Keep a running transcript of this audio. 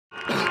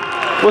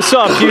What's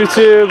up,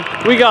 YouTube?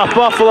 We got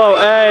Buffalo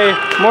A,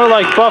 more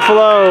like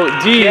Buffalo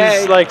D's,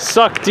 Yay. like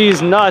suck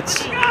D's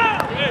nuts.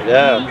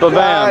 Yeah.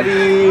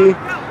 Ba-bam.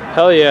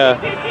 Hell yeah.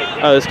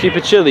 Let's keep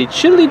it chilly.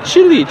 Chilly,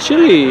 chilly,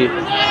 chilly.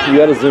 You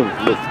gotta zoom.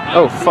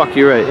 Oh, fuck,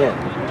 you're right.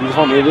 Yeah. You just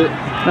want me to do it?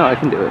 No, I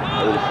can do it.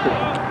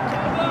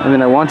 I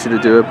mean, I want you to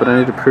do it, but I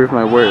need to prove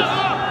my worth.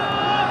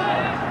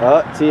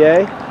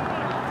 TA.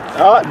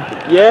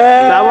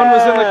 Yeah! That one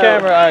was in the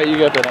camera. Alright, you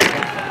got that.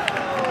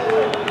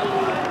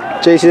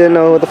 JC didn't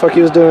know what the fuck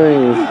he was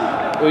doing.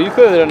 Well, you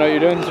clearly don't know what you're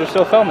doing because you're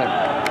still filming.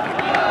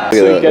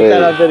 So you get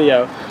that on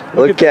video.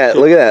 Look at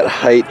that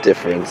height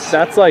difference.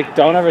 That's like,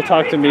 don't ever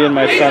talk to me and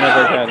my son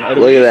ever again.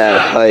 Look at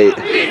that height.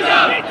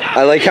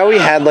 I like how we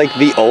had like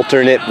the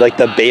alternate, like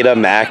the Beta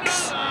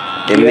Max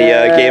in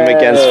the game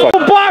against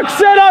box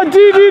set on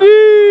DVD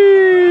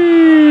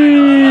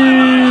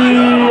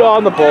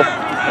on the pole.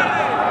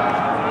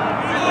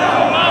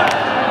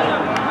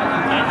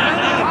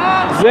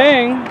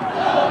 Zing.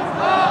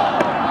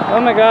 Oh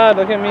my god,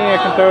 look at me, I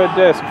can throw a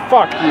disc.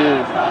 Fuck you.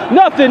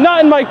 Nothing, not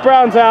in Mike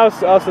Brown's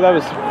house. Also, that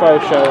was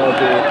faux show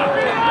OB.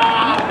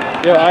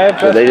 Yo, I have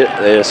best, they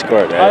just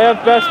scored, right? I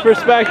have best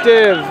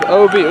perspective,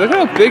 OB. Look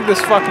how big this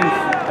fucking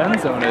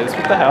end zone is.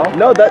 What the hell?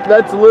 No,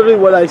 that's literally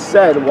what I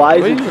said. Why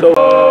is it so...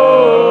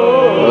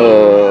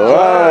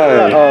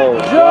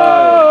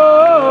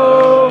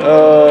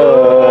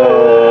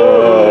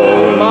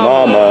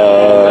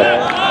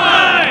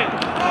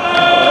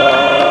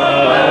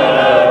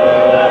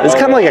 It's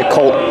kind of like a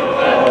cult.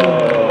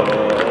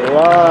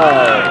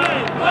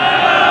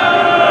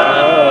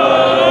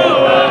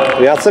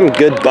 We got some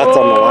good butts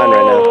on the line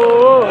right now.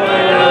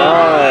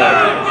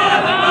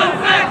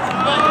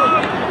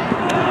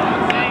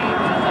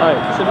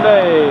 Alright,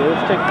 Chile,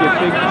 let's take the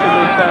big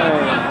Chile time.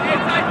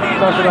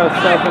 Talk about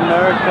South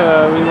America,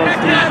 we want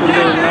some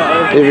Chile,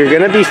 not If you're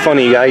gonna be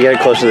funny, you gotta get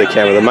it closer to the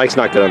camera. The mic's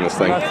not good on this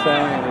thing. I'm not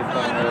saying anything really.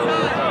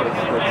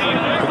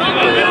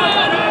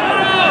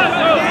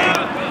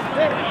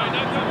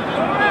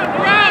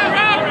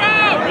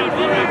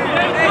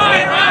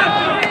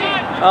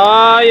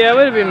 Yeah,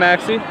 would it be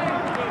Maxie?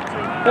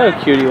 Look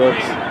how cute he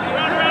looks.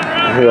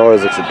 He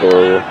always looks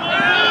adorable.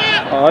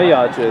 Oh,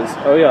 yaches.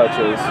 Oh,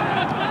 yaches.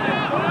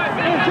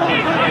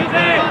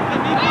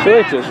 I feel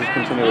like Jiz's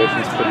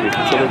continuations could be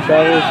considered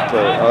travels,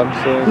 but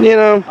honestly, you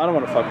know, I don't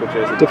want to fuck with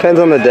Jiz. Depends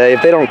on the day.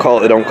 If they don't call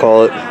it, they don't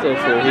call it. So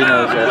true. He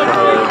knows that.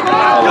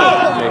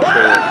 I'll make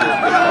sure that he's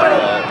good for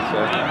that. So,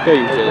 go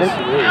you, Jiz.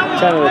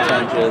 10 out of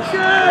 10, Jiz.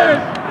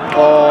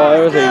 Oh,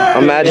 it was a...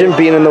 Imagine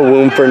being in the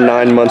womb for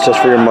 9 months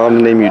just for your mom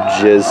to name you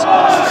Jizz.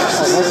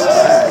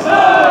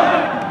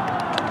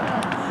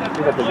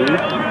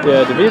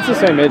 Yeah, David's the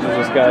same age as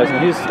this guy,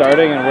 and he's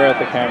starting and we're at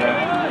the camera.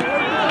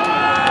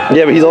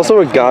 Yeah, but he's also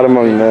a god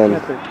among men.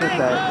 Don't even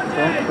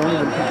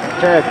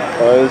check.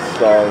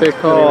 Big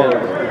call.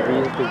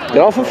 Get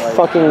off of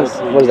fucking,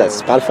 what is that,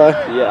 Spotify?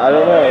 Yeah, I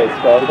don't know. It's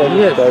Spotify.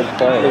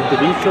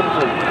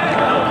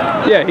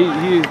 Yeah,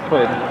 he's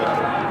played.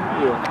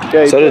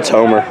 So did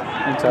Tomer.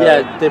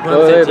 Yeah, they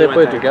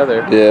played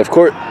together. Yeah, of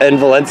course. And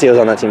Valencia was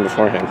on that team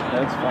beforehand.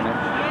 That's funny. I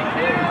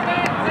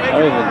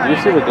don't even. Do you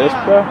see the disc,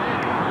 bro?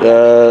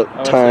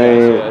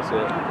 Time. I see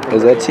it.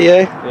 Is that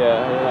TA?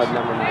 Yeah.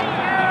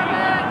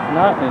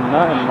 Not in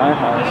my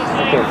house.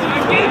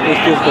 This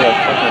dude's got a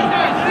fucking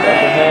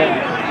bucket hat.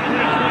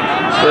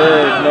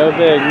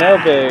 Big, no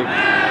big.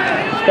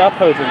 Stop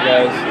posing,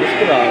 guys. Just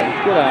get on him.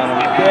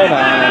 Get on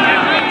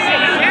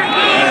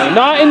him.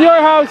 Not in your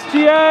house,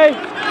 TA!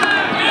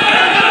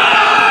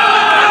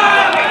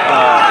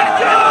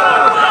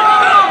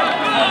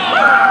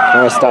 I'm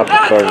gonna stop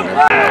recording it.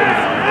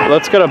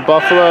 Let's get a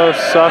Buffalo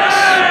Sucks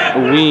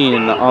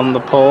Ween on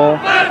the pole.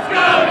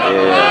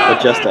 Yeah,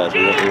 but just us.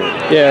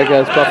 Yeah,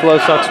 guys, Buffalo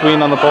Sucks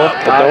Ween on the pole.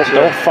 But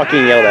don't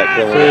fucking yell that.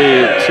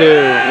 3,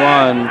 2,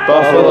 1.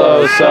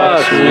 Buffalo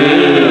Sucks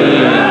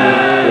Ween.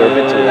 You're a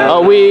bit too loud.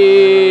 Oh,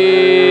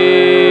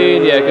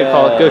 Ween! Yeah,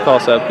 good call,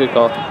 Seb. Good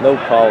call. No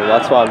problem.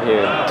 That's why I'm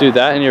here. Dude,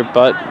 that in your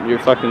butt, you're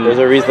fucking. There's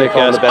a reason they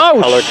call him the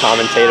best color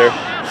commentator.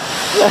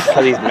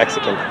 Because he's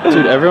Mexican.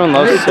 Dude, everyone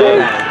loves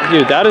Seb.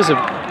 Dude, that is a.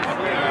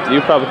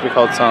 You probably could have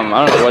called some.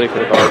 I don't know what he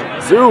could have called.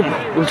 Zoom.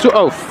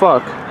 Oh,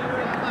 fuck.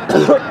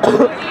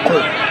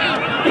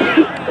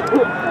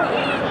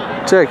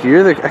 Jack,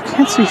 you're the. I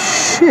can't see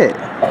shit.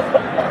 You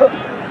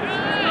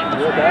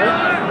okay?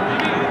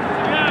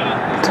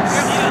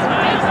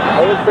 I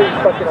was pretty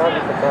fucking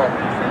obvious at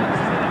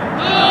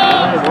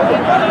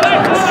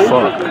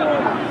Fuck.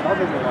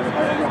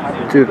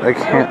 Dude, I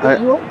can't.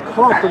 You don't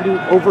cough when you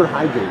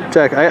overhydrate.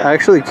 Jack, I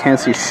actually can't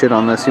see shit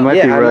on this. You might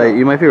be I right. know.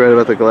 You might be right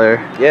about the glare.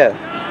 Yeah,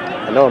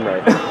 I know I'm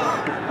right.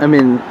 I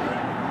mean,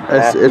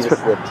 it's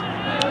slipped.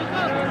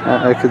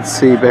 I could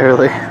see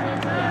barely.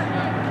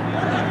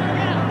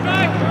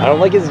 I don't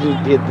like this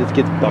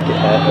kid's bucket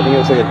hat. I think it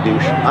looks like a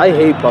douche. I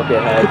hate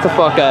bucket hats. Get the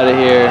fuck out of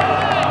here.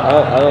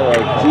 I don't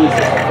like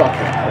Jesus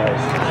fucking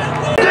Christ.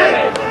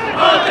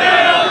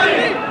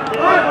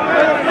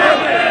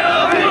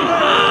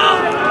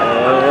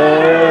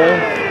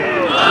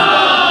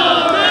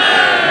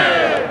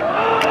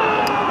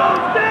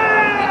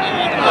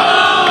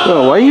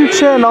 Bro, why are you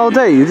chatting all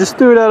day? You just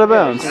threw it out of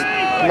bounds.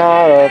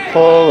 Not a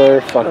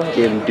puller,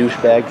 fucking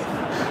douchebags.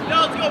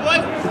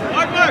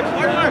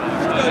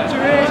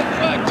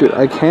 Dude,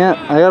 I can't.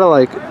 I gotta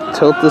like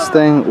tilt this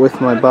thing with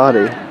my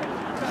body.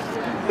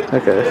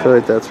 Okay, I feel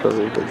like that's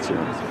probably a good too.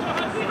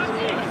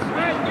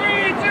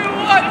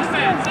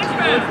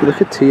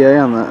 Look at TA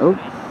on that. Oh.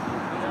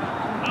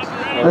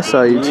 I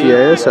saw you,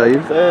 TA. I saw you.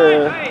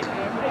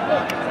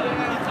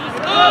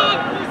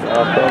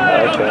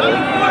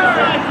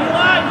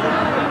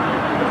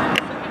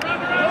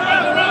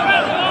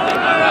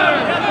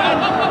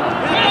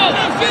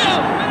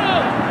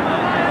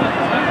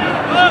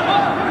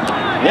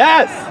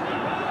 Yes!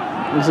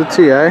 Is it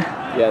TA?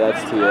 Yeah,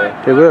 that's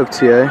TA. Hey, what up,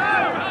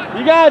 TA?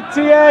 You got it,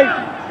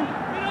 TA!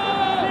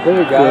 There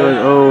we go. Good.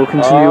 Oh,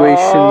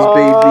 continuations,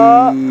 baby.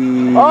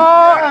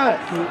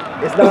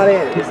 It's not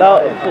in. It's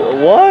not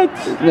in.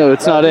 What? No,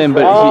 it's not in,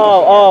 but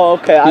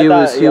Okay. he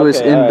was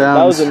okay, inbounds. right.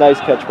 That was a nice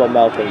catch by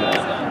Malcolm.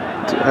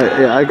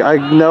 I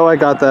know I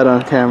got that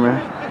on camera.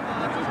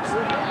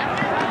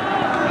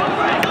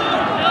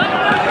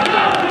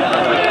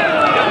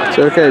 It's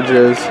okay,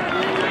 Jizz.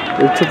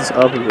 We took this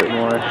up a bit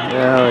more.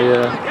 Yeah, hell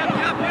yeah.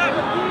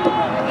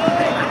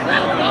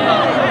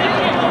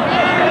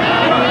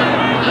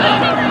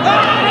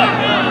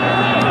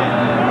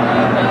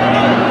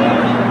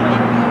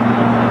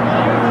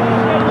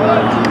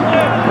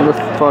 What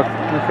the fuck?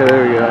 Okay,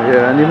 there we go.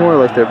 Yeah, I need more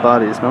like their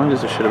bodies. No one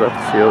gives a shit about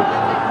the field.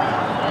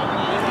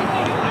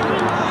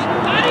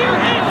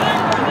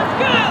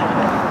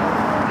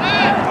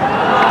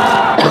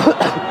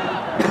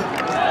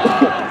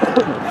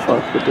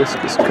 Fuck the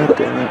discus,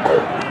 goddammit.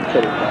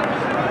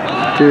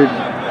 Dude.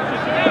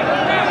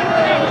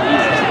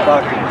 Jesus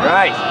fucking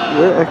Christ.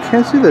 I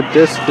can't see the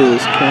disc through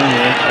this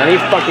camera. I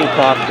need fucking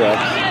cough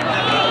drops.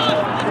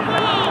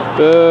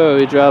 Oh,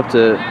 he dropped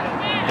it.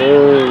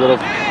 Oh, little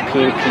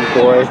pinky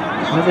boy.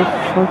 Where the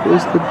fuck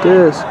is the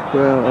disc?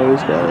 Bro, oh,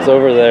 he's got It's it.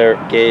 over there,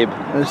 Gabe.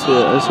 I see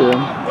it, I see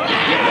him.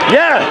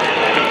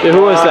 Yeah! Dude,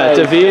 who was that?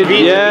 David?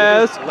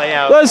 Yes!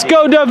 Let's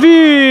go,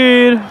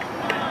 David!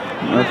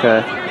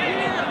 Okay.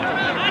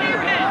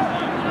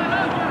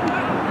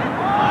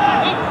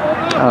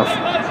 Oh,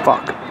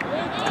 fuck.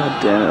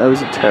 God damn it, that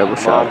was a terrible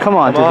shot. Come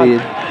on, David.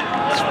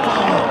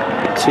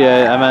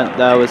 TA, I meant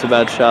that was a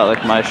bad shot,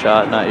 like my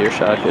shot, not your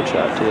shot. Good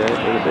shot, TA. I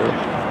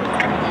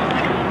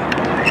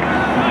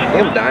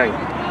think I'm dying.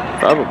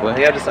 Probably. I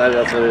think I decided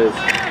that's what it is.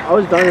 I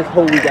was done this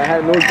whole week. I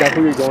had no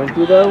exactly what you're going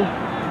through though.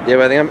 Yeah,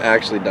 but I think I'm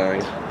actually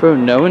dying. Bro,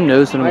 no one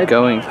knows what I'm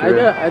going through.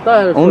 I thought I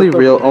had a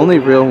only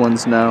real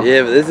ones know.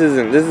 Yeah, but this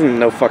isn't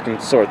no fucking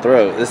sore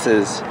throat. This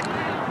is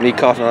me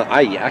coughing.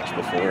 I yacked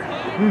before.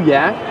 You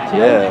yacked?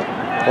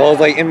 Yeah. Well, it was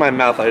like in my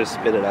mouth. I just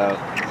spit it out.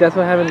 That's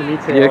what happened to me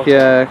today. Yak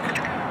yak.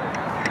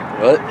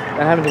 What?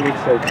 That happened to me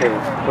today too.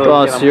 But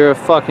Boss, again, you're a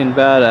fucking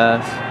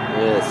badass.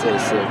 Yeah, so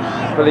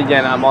sick. But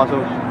again, I'm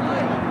also.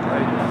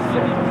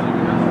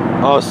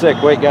 Oh,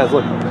 sick. Wait, guys,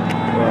 look.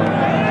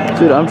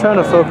 Dude, I'm trying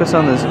to focus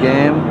on this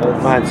game.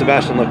 Fine,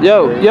 Sebastian, look.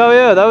 Yo,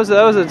 that was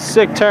a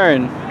sick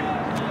turn.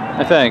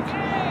 I think.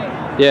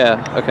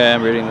 Yeah. Okay,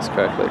 I'm reading this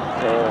correctly.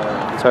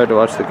 It's hard to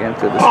watch the game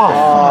through this.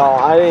 Oh,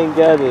 I didn't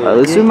get it. Alright,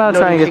 let's zoom out,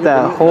 try and get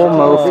that whole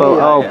mofo.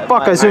 Oh,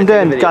 fuck! I zoomed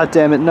in. God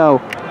damn it! No.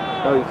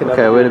 No, you can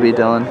Okay, way to be,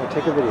 Dylan.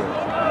 Take a video.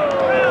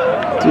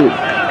 Dude.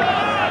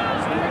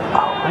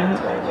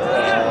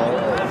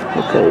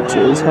 Okay,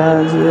 Jizz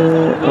has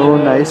it. Oh,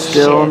 nice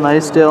still,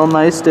 nice still,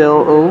 nice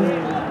still. Oh.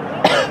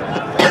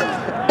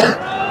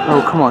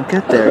 Oh, come on,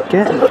 get there,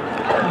 get it.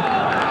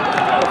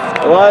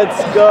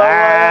 Let's go.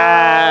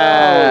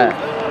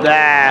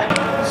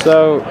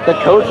 So, The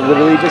coach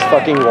literally just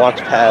fucking walked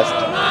past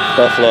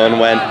Buffalo and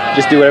went,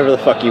 just do whatever the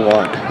fuck you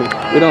want.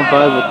 we don't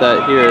vibe with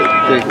that here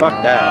at the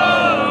Fuck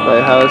that.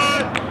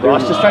 Lighthouse.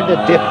 Ross just tried to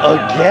dip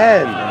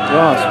again.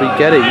 Ross, we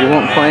get it. You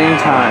want playing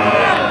time.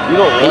 You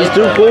don't. He's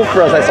too cool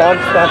for us. I saw him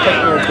stop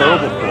taking your goal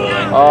before.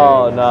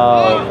 Oh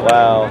no!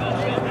 Wow.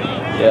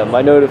 Yeah,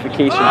 my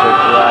notifications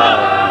are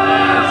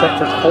dry. Except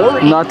for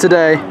Corey. Not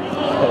today.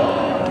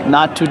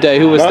 Not today.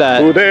 Who was that?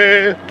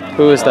 Today.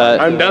 Who was that?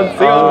 I'm dancing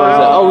Oh, on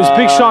my it was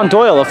Big Sean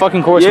Doyle. Of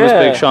fucking course it was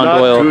Big Sean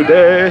Doyle.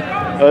 Today.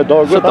 A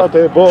dog Shut without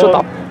a bone.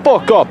 the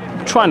fuck up.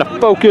 I'm trying to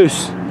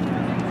focus.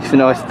 Even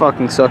though I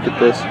fucking suck at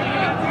this.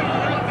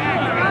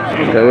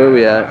 Okay, where are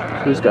we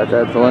at? Who's got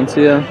that?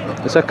 Valencia?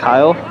 Is that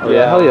Kyle? Oh,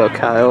 yeah. Hell yeah,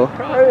 Kyle.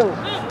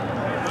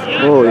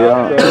 Oh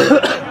yeah.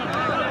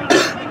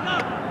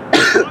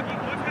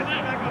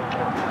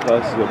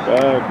 That's the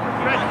bag.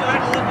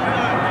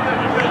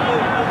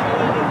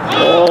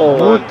 Oh,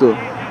 what the?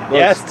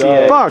 Yes,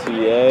 TA. Fuck.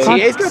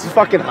 TA's got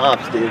fucking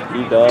hops, dude.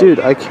 He does. Dude,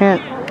 I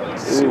can't.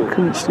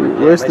 Couldn't see.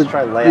 Where's nice the?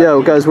 try, layup.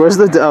 Yo, guys, where's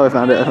the? Oh, I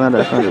found it.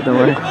 Don't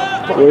worry.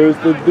 Where's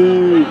the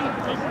D?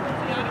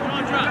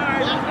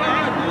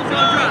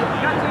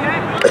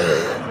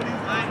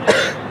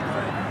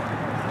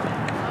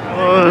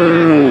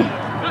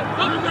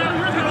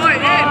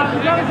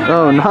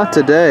 Oh, not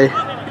today.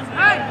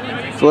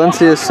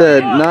 Valencia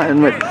said, not in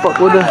my. Fuck,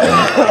 what the?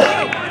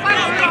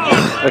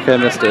 Okay, I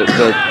missed it,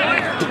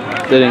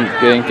 but they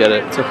didn't get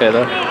it. It's okay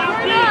though.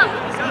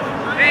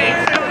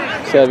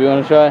 Seb, you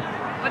want to try?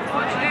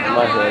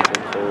 My hands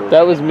are cold.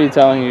 That was me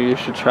telling you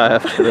should try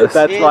after this.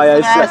 That's why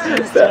I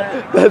said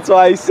that. That's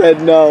why I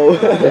said no.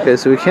 Okay,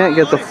 so we can't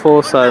get the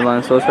full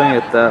sideline, so let's try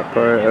and get that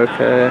part.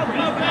 Okay.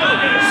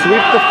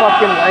 Sweep the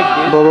fucking leg,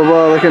 dude. Blah, blah,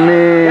 blah, look at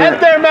me. Get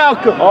there,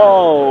 Malcolm!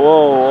 Oh,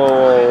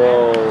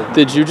 whoa.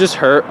 Did you just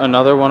hurt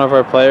another one of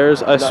our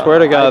players? I swear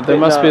to God, there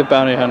must be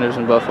bounty hunters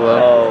in Buffalo.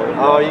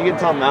 Oh, you can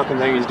tell Malcolm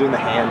there he's doing the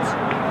hands.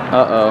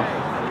 Uh-oh.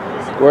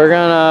 We're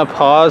gonna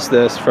pause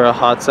this for a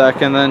hot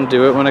second, then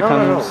do it when it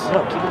comes.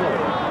 No, keep it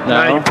going.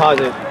 No? No, you pause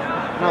it.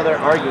 No, they're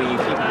arguing. You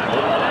keep it going.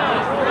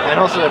 And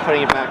also they're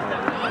putting it back.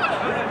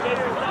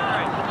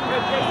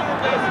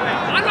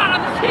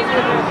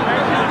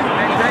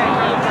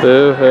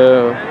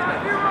 Boo-hoo.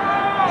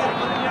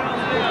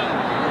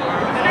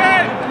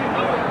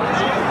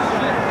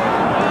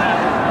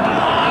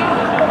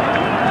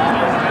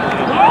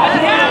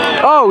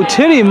 Oh,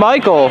 Titty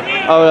Michael.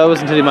 Oh, that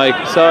wasn't Titty Mike.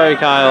 Sorry,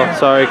 Kyle.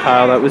 Sorry,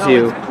 Kyle. That was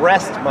you. It's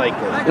Breast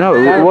Michael. No,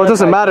 well, it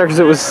doesn't matter because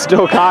it was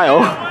still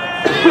Kyle.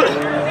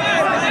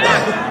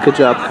 Good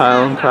job,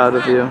 Kyle. I'm proud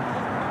of you.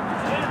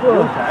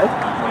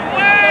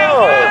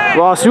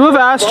 Ross, you have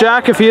asked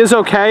Jack if he is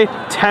okay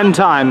 10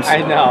 times.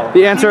 I know.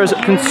 The answer has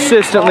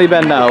consistently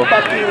been no.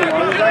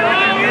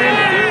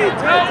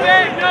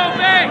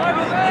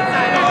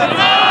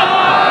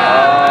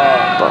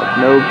 Fuck,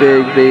 no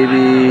big,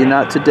 baby.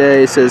 Not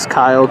today, says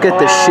Kyle. Get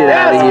the shit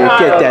out of here.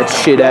 Get that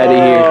shit out of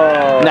here.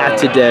 Not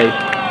today.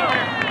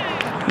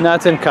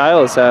 Not in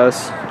Kyle's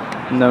house.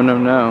 No, no,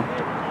 no.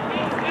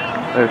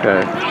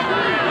 Okay.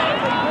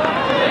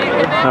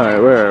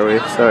 Alright, where are we?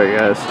 Sorry,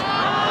 guys.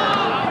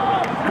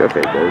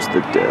 Okay, there's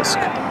the disc.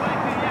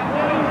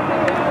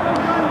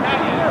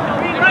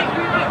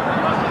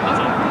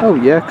 Oh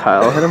yeah,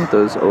 Kyle, hit him with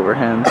those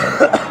overhands.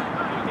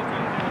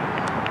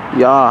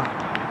 Yeah.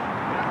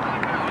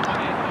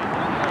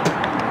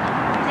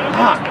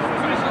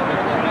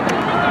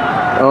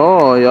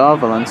 Oh yeah,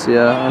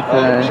 Valencia.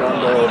 Okay.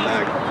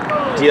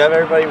 Do you have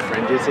everybody in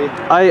frame, DC?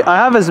 I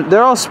have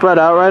they're all spread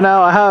out right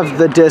now. I have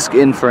the disc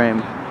in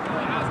frame.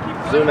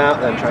 Zoom out,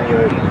 then try and get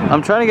everybody.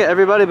 I'm trying to get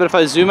everybody, but if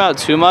I zoom out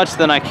too much,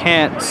 then I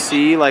can't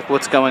see like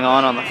what's going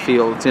on the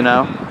field, you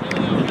know?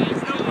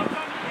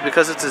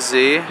 Because it's a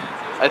Z.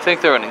 I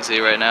think they're running Z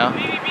right now.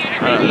 I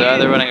don't know, they're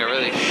either running a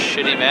really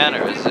shitty man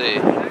or a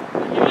Z.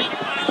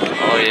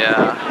 Oh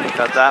yeah,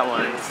 got that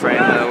one in frame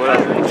though. What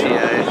up,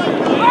 GA?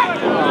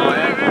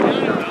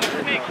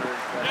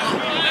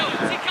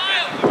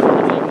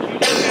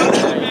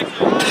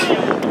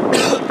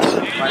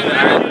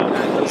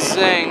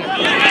 Sing.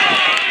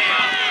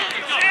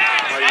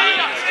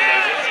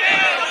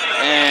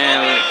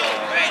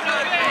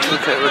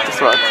 Okay, what the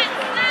fuck?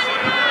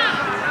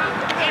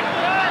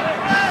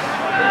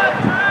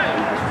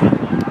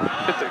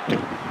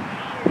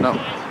 No.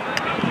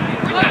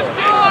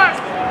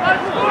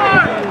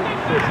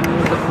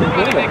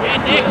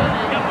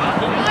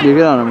 You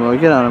get on him, boy.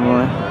 Get on him,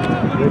 boy.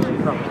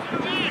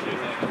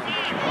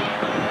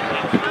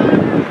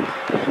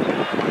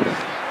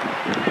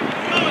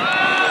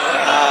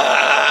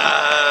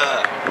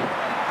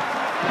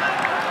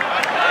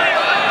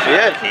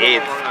 Yeah,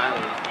 eight.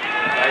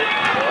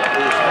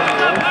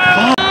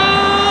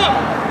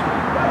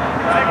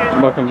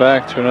 Welcome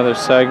back to another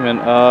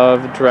segment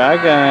of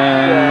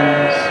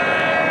Dragons.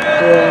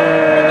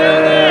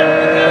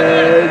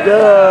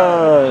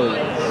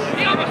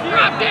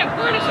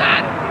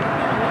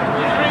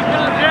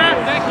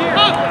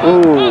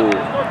 Ooh.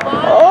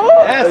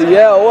 Oh,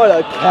 yeah, what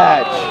a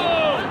catch.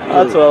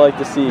 That's what I like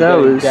to see. That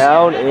was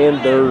down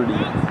and dirty.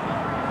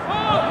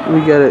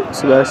 We get it,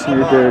 Sebastian,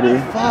 you're dirty.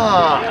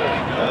 Fuck.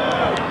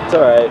 It's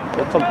alright,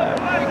 we'll come back.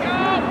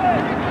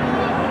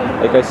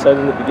 Like I said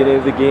in the beginning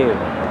of the game,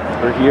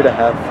 we're here to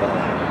have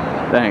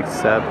fun. Thanks,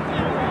 Seb.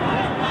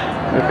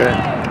 Okay,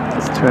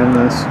 let's turn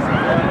this.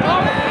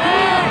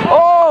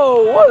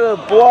 Oh, what a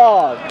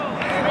block!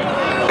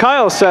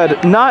 Kyle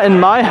said, not in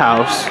my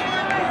house.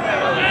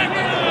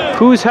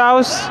 Whose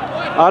house?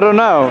 I don't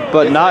know,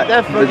 but not.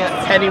 Definitely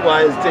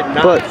Pennywise did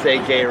not say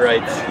gay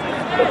rights.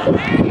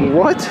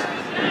 What?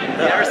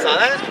 You ever saw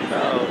that?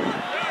 No.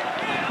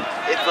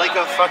 It's like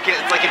a fucking,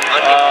 it's like an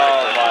onion.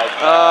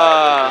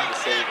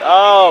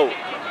 Oh.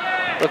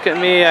 Look at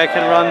me, I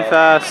can run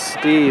fast,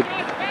 steep.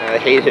 I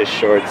hate his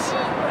shorts.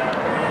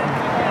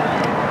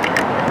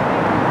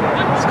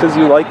 It's because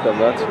you like them,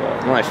 that's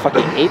why. No, I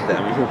fucking hate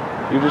them.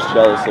 You're just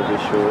jealous of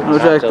his shorts. No,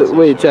 Jack,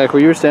 wait, Jack,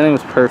 where you were standing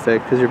was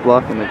perfect because you're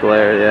blocking the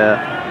glare,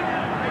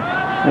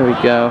 yeah. There we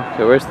go.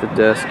 Okay, where's the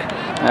disc?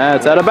 Ah,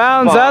 it's out of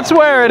bounds. That's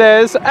where it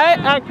is. It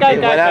went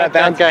out of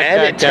bounds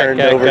and it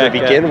turned over to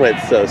begin with,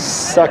 so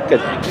suck a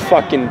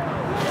fucking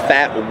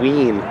fat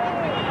ween.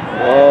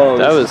 Whoa,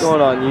 this is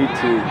going on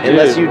YouTube.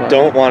 Unless you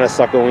don't want to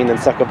suck a ween, then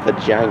suck a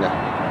vagina.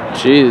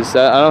 Jeez,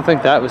 I don't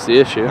think that was the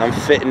issue. I'm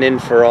fitting in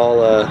for all,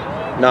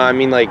 no, I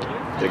mean like,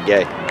 they're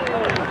gay.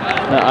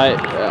 No,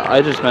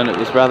 I just meant it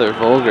was rather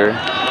vulgar.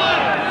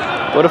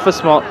 What if a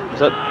small, is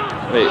that,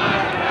 wait.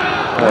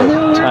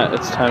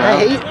 It's timeout. I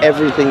hate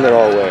everything they're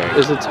all wearing.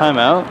 Is it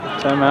timeout?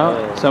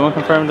 Timeout? Someone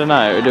confirm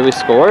deny. Or did we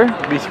score?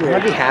 We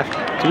might be half.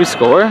 Did we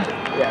score?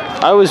 Yeah.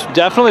 I was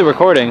definitely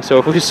recording, so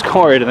if we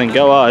scored, then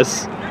go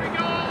us.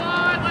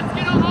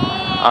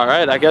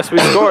 Alright, I guess we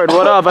scored.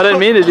 What up? I didn't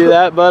mean to do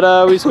that, but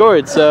we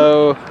scored,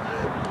 so...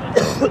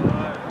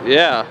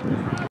 Yeah.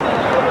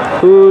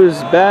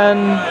 Who's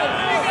been?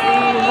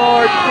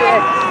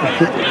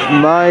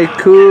 My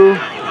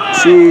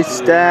coochie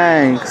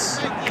stanks.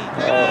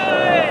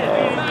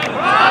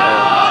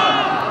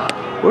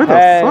 Where the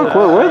fuck?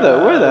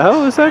 Where the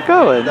hell is that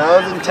going?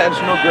 That was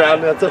intentional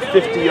ground. That's a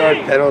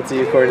 50-yard penalty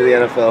according to the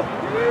NFL.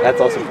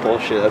 That's also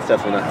bullshit. That's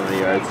definitely not how many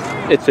yards.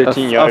 It's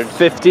 15 yards. A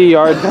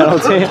 50-yard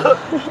penalty.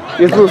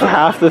 You have to move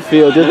half the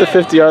field. You're at the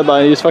 50-yard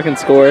line. You just fucking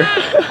score.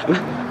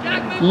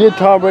 You get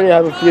Tom Brady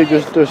have a field,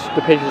 just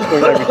the Patriots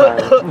scoring every time.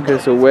 Okay,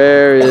 so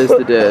where is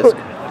the disc?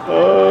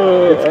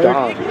 It's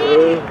gone.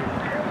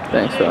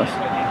 Thanks, Ross.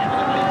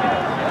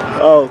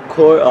 Oh,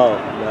 Corey. Oh,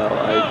 no.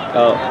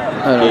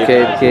 Oh no,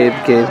 Gabe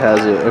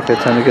has it. Okay,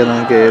 time to get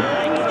on Gabe.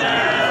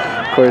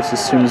 Of course, as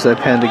soon as I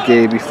pan to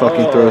Gabe, he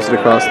fucking throws it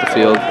across the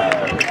field.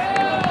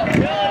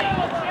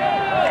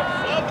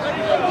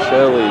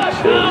 Chilly.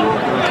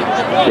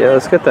 Yeah,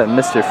 let's get that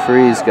Mr.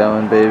 Freeze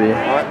going, baby.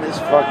 Aren't this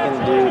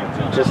fucking dude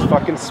just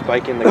fucking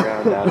spiking the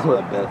ground down a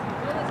little bit?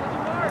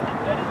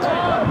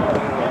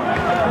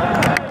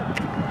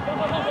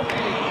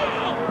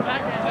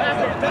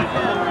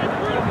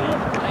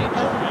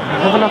 I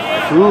have enough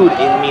food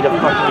in me to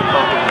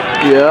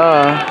fucking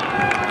Yeah.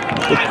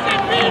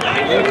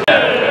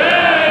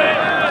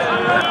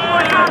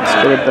 Let's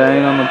get a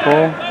bang on the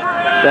pole.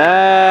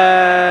 Bang!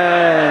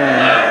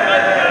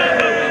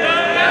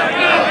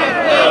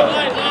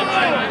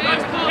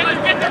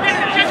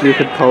 If you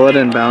could pull it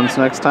and bounce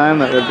next time,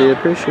 that would be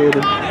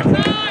appreciated.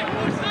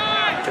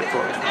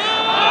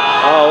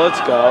 Oh, let's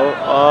go.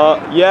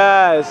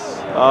 Yes.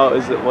 Oh,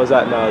 was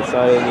that? No, it's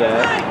not in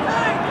yet.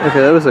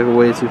 Okay, that was like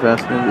way too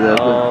fast for me to do that.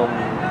 Oh,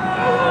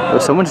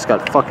 someone just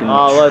got fucking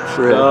let's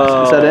tripped.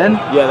 go. Is that in?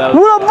 Yeah, that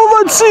was. What up,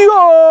 Valencia?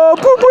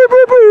 Boo, boo,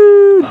 boo,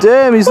 boo.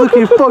 Damn, he's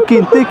looking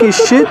fucking thick as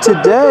shit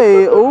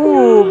today.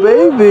 Ooh,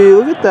 baby,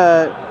 look at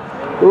that.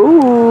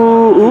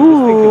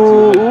 Ooh,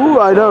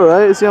 I know,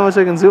 right? See how much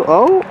I can zoom?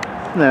 Oh,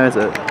 there's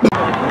it.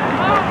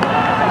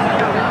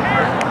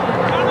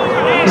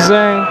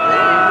 Zing.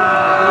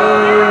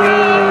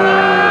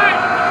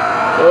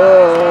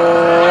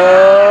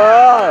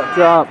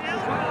 Drop.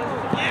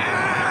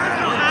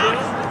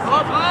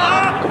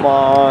 Come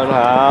on,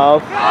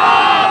 half.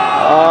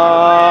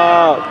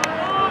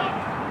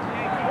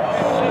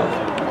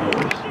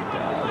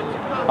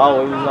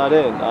 Oh, it was not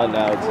in. Oh,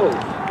 now it's in.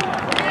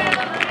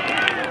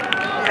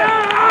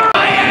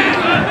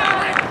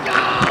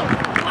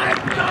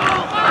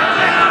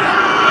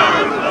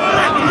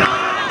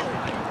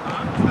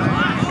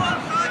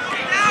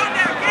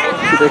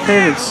 I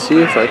can't even see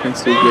if I can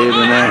see Gabe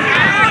or not.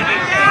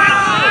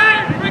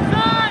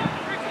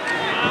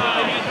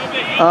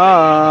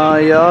 Ah,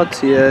 yeah,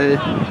 TA.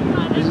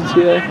 Is it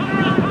TA?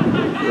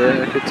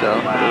 Yeah, I could tell.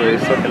 The way he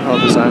fucking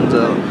held his arms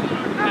out.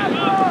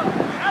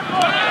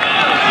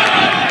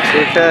 It's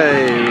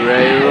okay,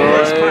 Ray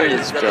Roy.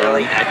 It's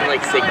like acting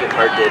like Sacred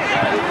Heart did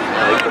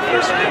like the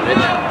first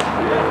scrimmage.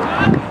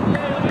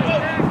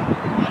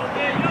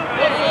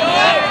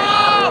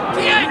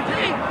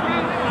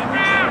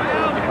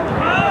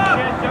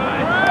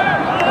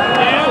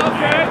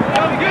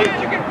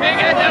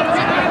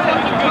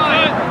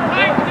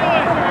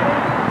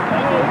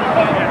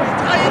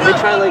 They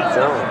try like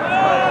zone.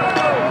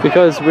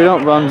 Because we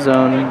don't run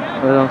zone,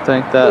 I don't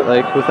think that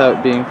like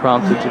without being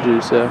prompted to do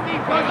so.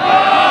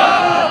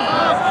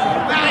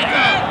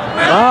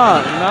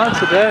 Ah, not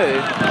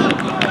today.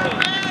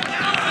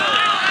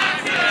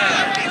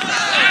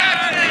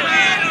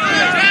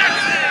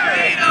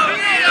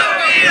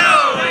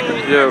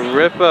 Yo,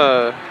 rip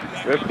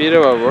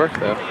Beto O'Rourke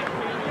though.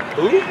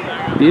 Who?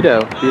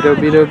 Beto,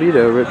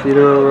 rip Beto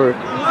O'Rourke.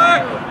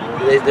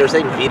 They're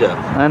saying Vito.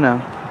 I know.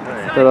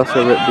 But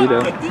also rip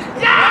Beto.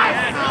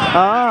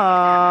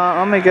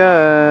 Ah, oh my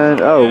god.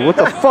 Oh, what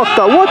the fuck?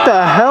 What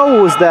the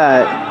hell was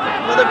that?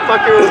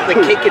 Motherfucker was the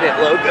Kicking It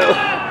logo.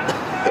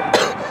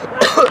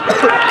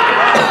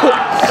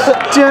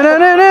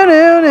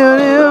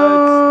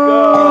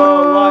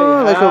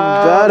 Like a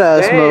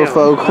badass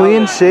mofo.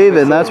 Clean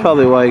shaven. That's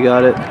probably why he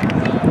got it.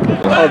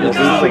 Oh, this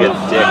is like a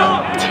dick.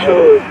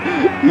 Dude,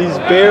 he's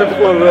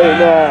barefoot right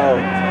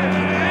now.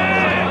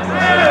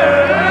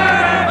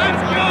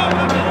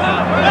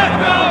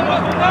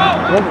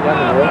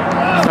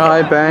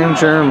 I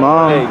banged your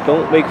mom. Hey,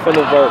 don't make fun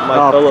of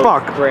my fellow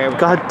grandma.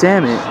 God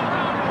damn it.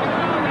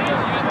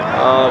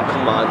 Oh,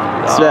 come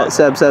on.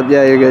 Seb,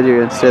 yeah, you're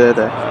good. Stay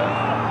there.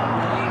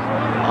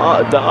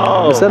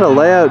 No. Is that a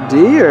layout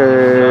D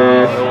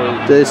or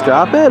did they just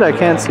drop it? I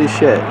can't see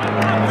shit.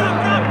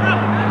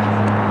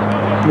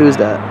 Who's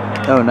that?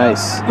 Oh,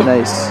 nice.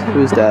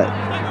 Who's that?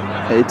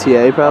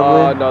 ATA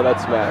probably? No,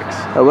 that's Max.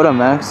 Oh, what up,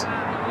 Max?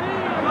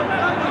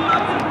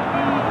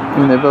 I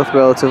mean, they're both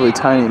relatively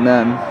tiny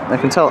men. I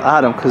can tell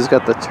Adam because he's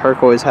got the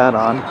turquoise hat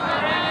on.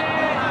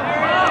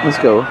 Let's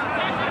go.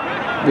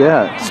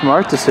 Yeah,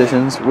 smart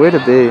decisions. Way to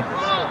be.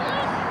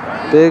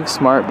 Big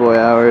smart boy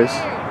hours.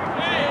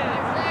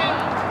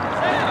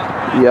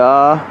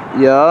 Yeah.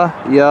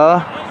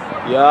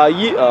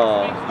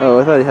 Oh,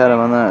 I thought he had him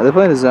on that. They're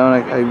playing a zone.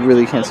 I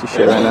really can't see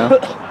shit right now.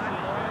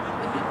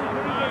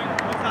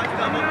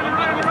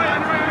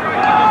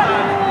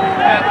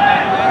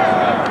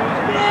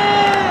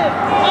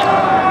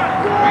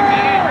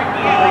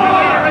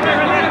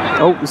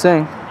 Oh,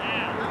 zing.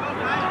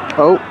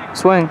 Oh,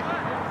 swing.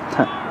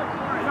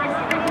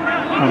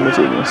 Oh my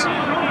goodness.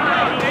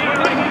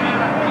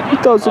 He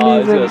doesn't even.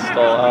 He's gonna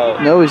stall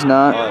out. No, he's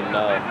not. Oh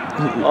no.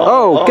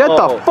 Oh, get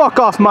the fuck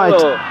off my.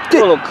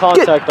 Little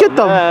contact get on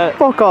the that.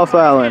 fuck off,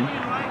 Alan.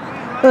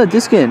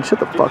 Diskin, shut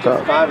the fuck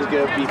up. 5 is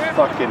gonna be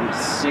fucking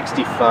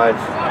 65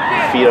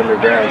 feet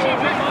underground.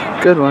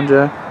 Good one,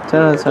 Jack.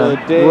 10 out of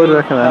 10. Would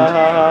recommend.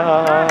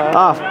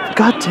 Ah,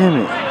 god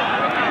damn it.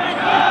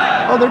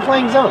 Oh, they're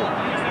playing zone.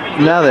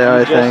 Now they are,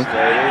 I think.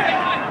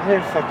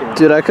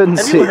 Dude, I couldn't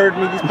see. Have you heard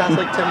me these past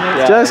like 10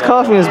 minutes? Jack's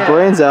coughing his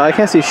brains out. I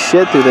can't see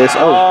shit through this.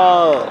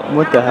 Oh,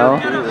 what the hell?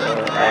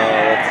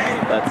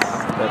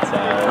 That's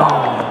Oh.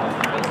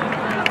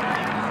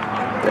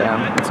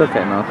 Damn, it's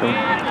okay, Malcolm.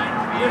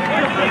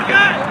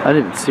 I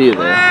didn't see you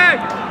there.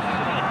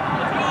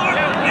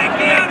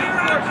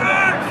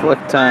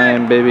 Flick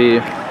time, baby.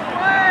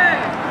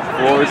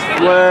 Force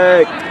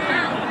flick.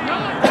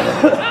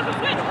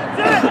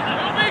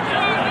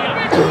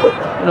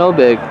 No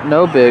big,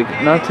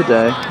 not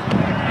today.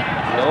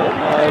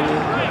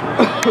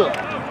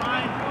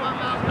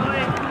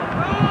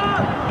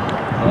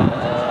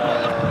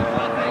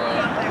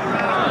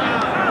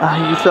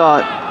 You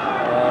thought.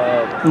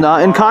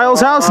 Not in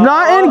Kyle's house,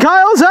 not in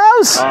Kyle's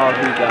house! Oh,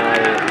 he got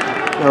it.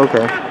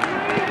 Okay.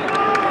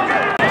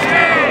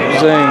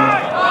 Zing.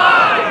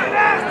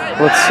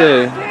 Let's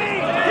see.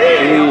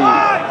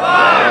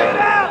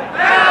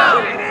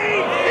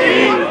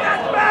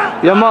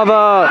 Your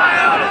mother!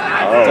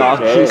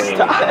 Doggy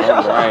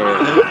style.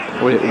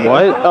 Right. Wait,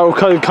 what? Oh,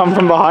 come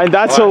from behind?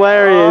 That's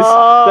hilarious.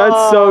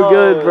 That's so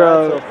good,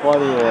 bro. That's a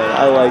funny one.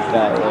 I like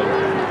that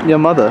one. Your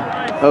mother.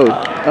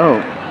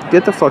 Oh.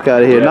 Get the fuck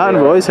out of here. Yeah, Not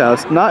in Roy's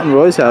house. Not in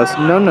Roy's house.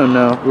 No.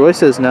 Roy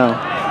says no.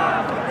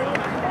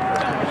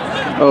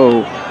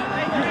 Oh.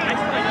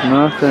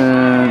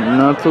 Nothing.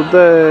 Not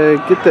today.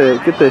 Get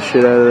that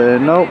shit out of there.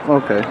 Nope.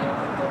 Okay.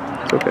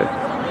 It's okay.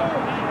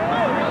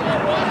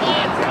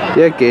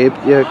 Yeah, Gabe.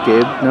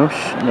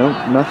 No,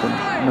 nothing.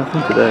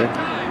 Nothing today.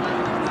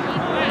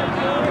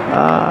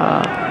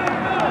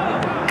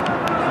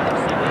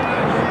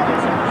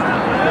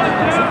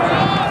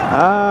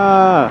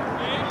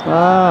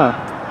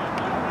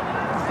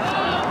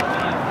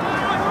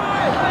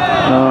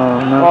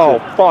 Oh,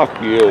 fuck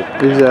you.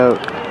 He's out.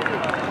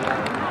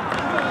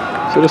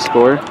 Is it a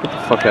score? Get the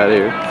fuck out of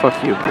here.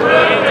 Fuck you.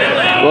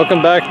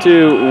 Welcome back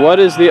to What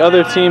is the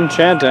Other Team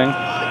Chanting?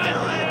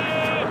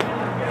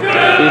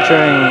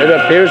 Featuring... It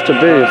appears to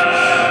be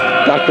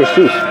Dr.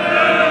 Seuss.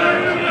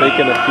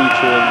 Making a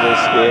feature in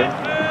this game.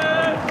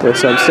 There's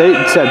some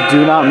Satan said,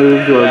 do not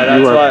move. You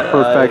are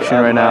perfection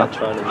right now.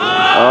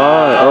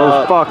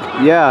 Oh, fuck.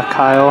 Yeah,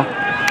 Kyle.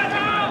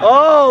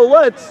 Oh,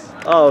 let's...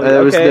 Oh,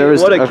 there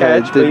was what a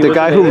catch. The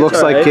guy who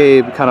looks like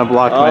Gabe kind of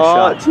blocked my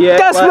shot. Yeah,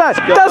 that's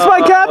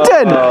my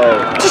captain!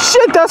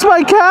 Shit, that's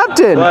my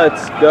captain!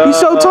 Let's go. He's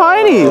so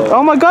tiny!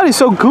 Oh my god, he's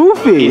so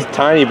goofy! He's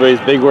tiny, but he's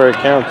big where it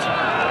counts.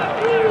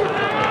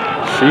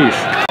 Sheesh.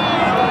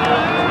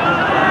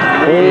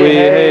 We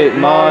hate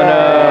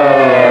mono!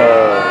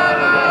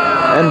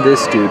 And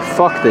this dude.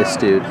 Fuck this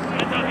dude.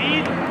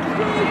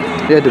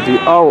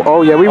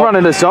 Oh yeah, we run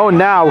in the zone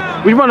now.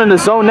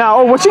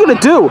 Oh, what you gonna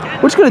do?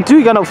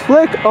 You got no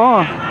flick?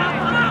 Oh.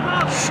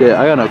 Shit,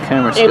 I got no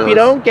camera skills. If you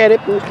don't get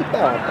it, boot it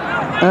down.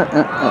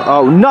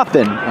 Oh,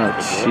 nothing. Oh,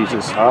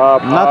 Jesus.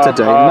 Not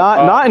today.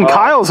 Not in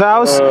Kyle's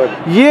house.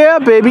 Yeah,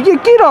 baby, you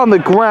get on the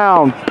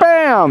ground.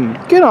 Bam!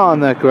 Get on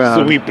that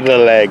ground. Sweep the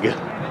leg.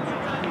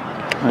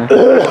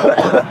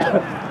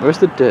 Where's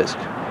the disc?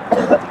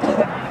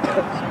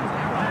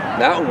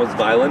 That one was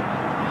violent.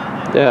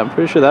 Yeah, I'm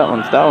pretty sure that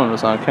one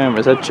was on camera.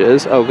 Is that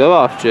Jizz? Oh, go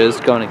off,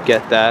 Jizz. Going to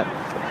get that.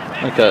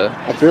 Like a...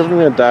 I feel I'm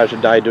gonna die. I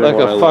should die doing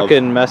what I love. Like a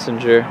fucking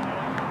messenger.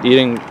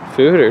 Eating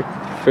food or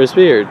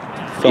frisbee or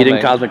filming?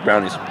 Eating cosmic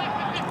brownies.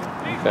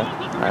 Okay.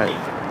 Alright.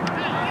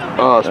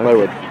 Oh,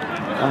 Spiderwood.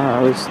 Ah,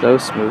 that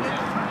was smooth.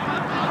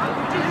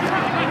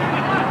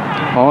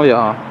 Oh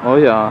yeah.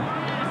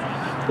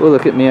 Oh,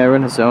 look at me. I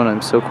run a zone.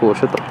 I'm so cool.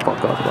 Shut the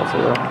fuck up,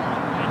 Buffalo.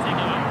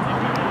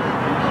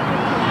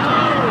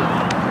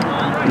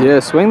 Yeah,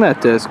 swing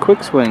that disc.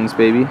 Quick swings,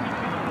 baby.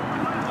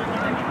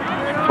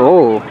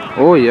 Oh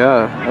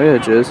yeah. Oh yeah,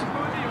 Jizz.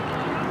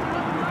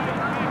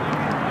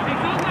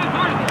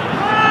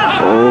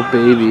 Oh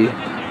baby.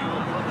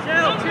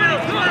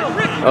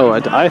 Oh,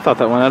 I thought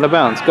that went out of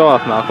bounds. Go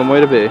off, Malcolm. Way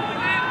to be.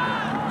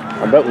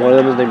 I bet one of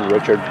them is named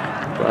Richard.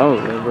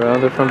 Probably, bro.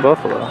 They're from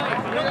Buffalo.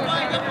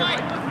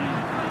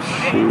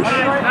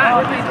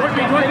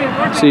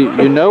 See,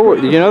 you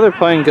know they're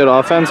playing good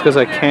offense because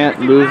I can't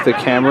move the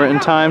camera in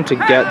time to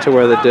get to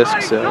where the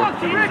discs are.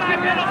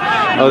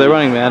 Oh, they're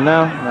running man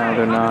now? No,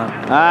 they're not.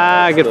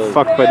 Ah, get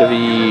fucked by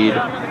David.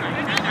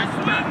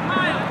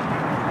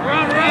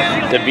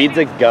 David's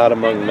a god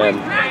among men.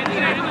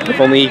 If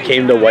only he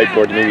came to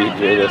whiteboard, maybe he'd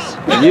hear this.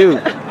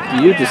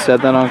 You just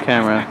said that on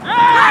camera.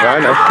 I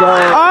know.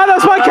 Ah,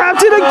 that's my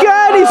captain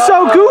again! He's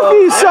so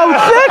goofy, he's so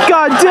thick,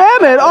 god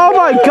damn it! Oh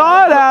my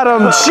god,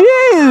 Adam,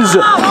 jeez!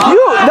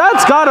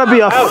 That's gotta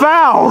be a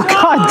foul,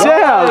 god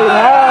damn!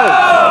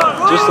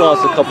 Just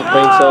lost a couple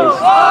brain cells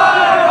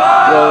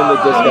throwing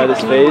the disc at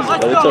his face,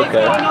 but it's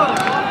okay.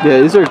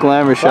 Yeah, these are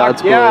glamour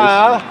shots, boys.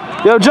 Yeah.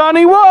 Yo,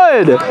 Johnny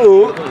Wood!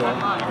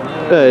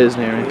 He's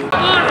near me.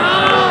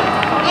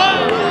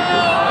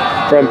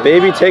 From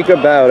Baby Take a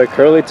Bow to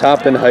Curly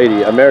Top and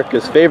Heidi,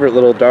 America's favorite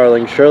little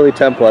darling Shirley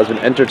Temple has been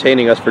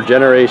entertaining us for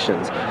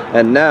generations.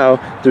 And now,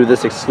 through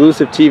this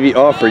exclusive TV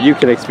offer, you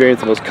can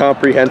experience the most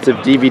comprehensive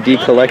DVD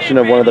collection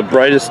of one of the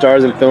brightest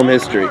stars in film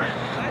history.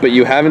 But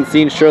you haven't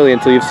seen Shirley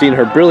until you've seen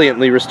her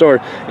brilliantly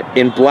restored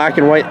in black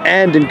and white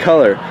and in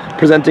color.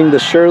 Presenting the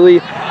Shirley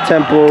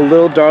Temple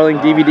Little Darling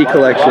DVD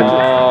collection.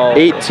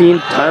 18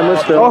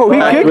 timeless films. Oh, he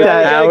kicked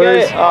that.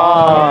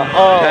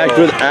 Packed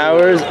with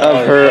hours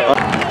of her...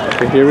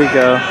 Okay, here we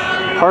go.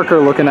 Parker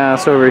looking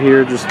ass over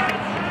here, just...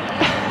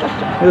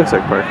 He looks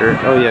like Parker.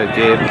 Oh yeah,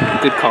 Gabe.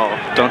 Good call.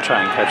 Don't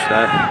try and catch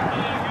that.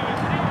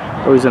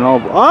 Oh, he's an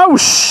all... Oh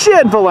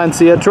shit,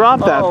 Valencia! Drop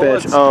that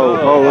bitch. Let's go.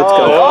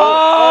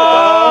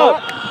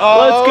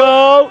 Let's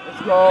go!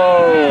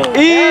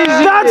 Easy!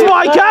 That's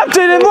my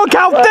captain, and look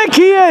how thick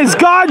he is!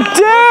 God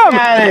damn!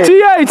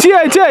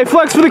 TA,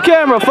 flex for the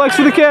camera, flex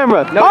for the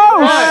camera.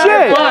 Oh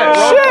shit!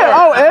 Shit!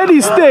 Oh, and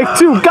he's thick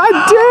too. God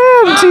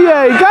damn,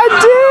 TA! God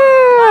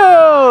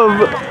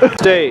damn!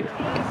 Stay.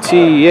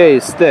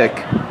 TA's thick.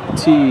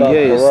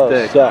 TA's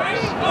thick.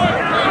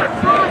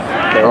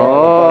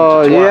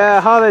 Oh yeah,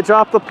 how they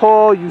dropped the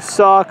pole, you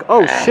suck.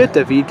 Oh shit,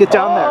 David, get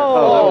down there.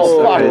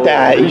 Oh, fuck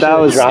that. You that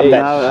was dropped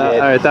that shit.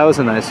 All right, that was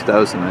a nice.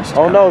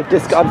 Oh no,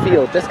 disc on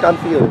field, disc on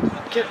field.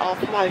 Get off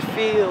my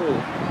field!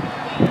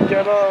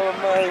 Get off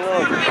my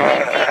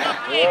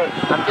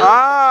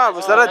Ah,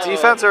 was that a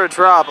defense or a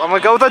drop? I'm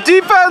gonna go with a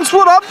defense.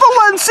 What up,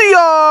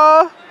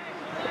 Valencia?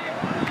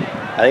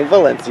 I think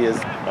Valencia's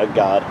a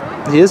god.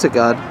 He is a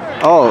god.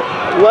 Oh,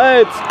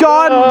 Let's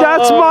God,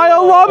 that's my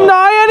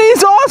alumni, and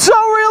he's also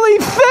really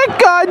thick.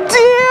 God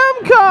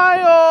damn,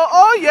 Kyle.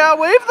 Oh yeah,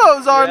 wave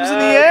those arms in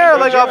the air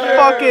like a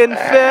fucking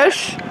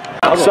fish.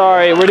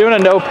 Sorry, we're doing a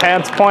no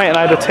pants point, and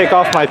I had to take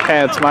off my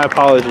pants. My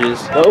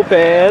apologies. No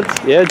pants.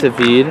 Yeah,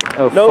 David.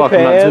 Oh No fuck,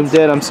 I'm not pants.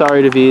 zoomed in. I'm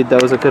sorry, David.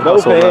 That was a good No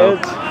hustle, though.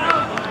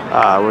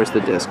 pants. Where's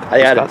the disc? I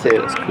had Who's it got the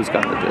too. disc? Who's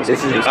got the disc?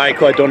 This is alright,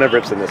 cool. I don't have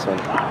rips in this one.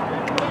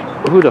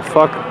 Who the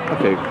fuck?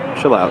 Okay,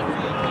 chill out.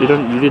 You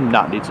did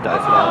not need to die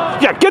for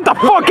that. Yeah, get the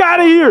fuck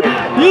out of here!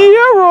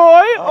 Yeah,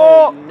 Roy!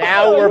 Oh!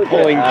 Now we're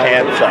pulling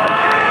pants up.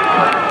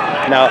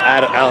 Now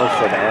Alan's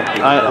still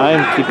down. I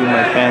am keeping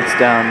my pants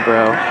down,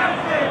 bro.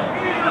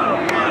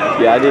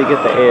 Yeah, I need to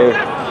get the air.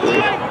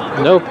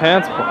 No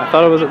pants. I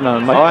thought it was no.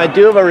 I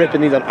do have a rip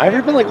in these on. I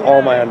rip in like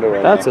all my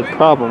underwear. That's a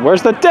problem.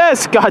 Where's the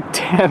disc? God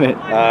damn it!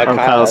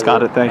 Kyle's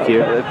got it. Thank you.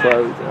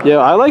 Yeah,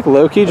 I like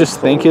Loki. Just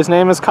think his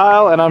name is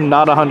Kyle, and I'm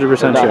not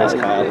 100% sure. It's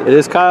Kyle. It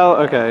is Kyle.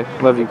 Okay,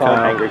 love you,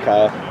 Kyle. Angry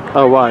Kyle.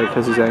 Oh, why?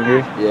 Because he's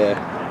angry. Yeah.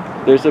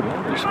 There's people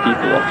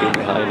walking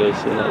behind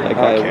us, and that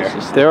guy was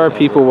just. There are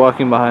people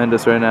walking behind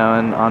us right now,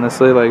 and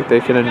honestly, like they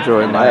can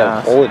enjoy my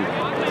ass.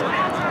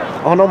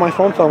 Oh no, my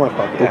phone fell in my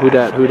pocket. Who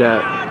dat?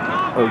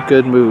 Oh,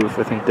 good move,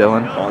 I think,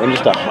 Dylan. Oh, I'm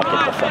just a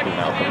bucket the fucking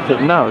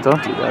Malcolm. No,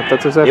 don't do that.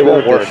 That's exactly It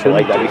won't what work. should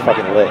Like that, we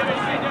fucking lit.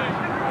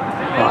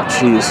 Oh,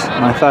 jeez.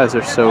 My thighs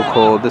are so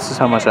cold. This is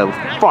how much I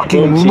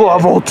fucking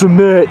love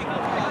Ultimate.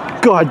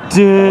 God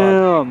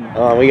damn.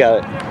 Oh, we got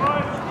it.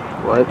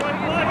 What?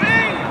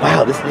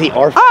 Wow, this is the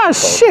R. Ah,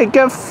 shit,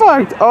 get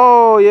fucked.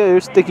 Oh, yeah,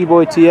 here's Sticky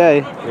Boy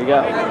TA. We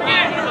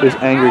got Here's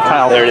Angry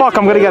Kyle. There it Fuck,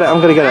 I'm gonna get it.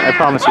 I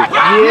promise you.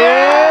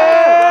 Yeah!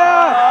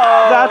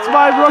 That's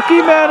my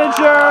rookie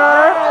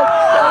manager.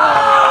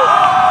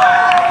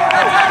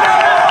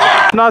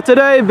 Not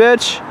today,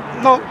 bitch.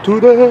 Not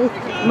today.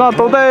 Not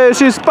today.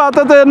 She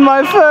spotted in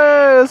my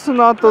face.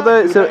 Not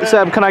today.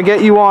 Seb, can I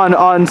get you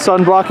on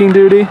sun blocking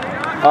duty?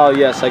 Oh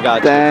yes, I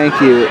got you. Thank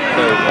you.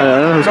 I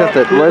don't know who's got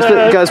the.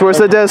 Where's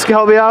the disc?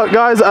 Help me out,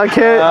 guys. I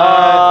can't.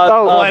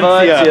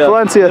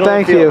 Valencia.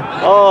 Thank you.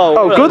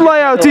 Oh, good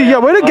layout, T. Yeah,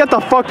 way to get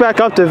the fuck back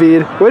up,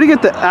 David. Way to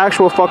get the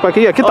actual fuck back.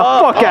 Yeah, get the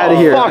fuck out of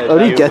here. Oh,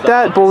 did you get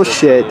that?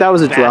 Bullshit. That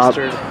was a drop.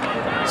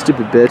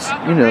 Stupid bitch.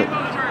 You know.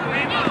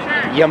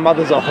 Your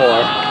mother's a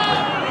whore.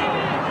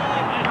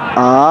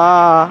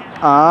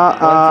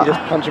 You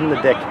just punch him in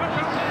the dick.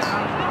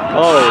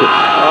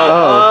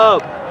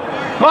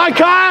 My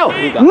Kyle!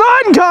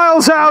 Not in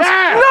Kyle's house!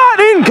 Yeah. Not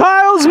in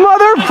Kyle's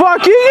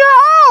motherfucking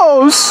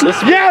house!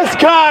 Yes,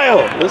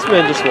 Kyle! This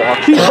man just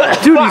walked.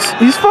 Dude,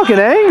 he's fucking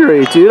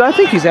angry, dude. I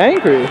think he's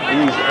angry.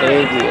 He's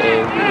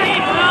angry.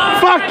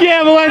 Fuck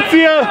yeah,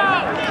 Valencia!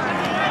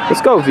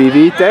 Let's go,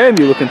 VV. Damn,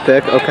 you looking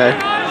thick. Okay.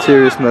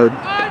 Serious mode.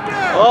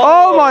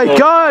 Oh my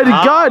god,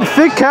 God,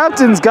 Thick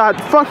Captain's got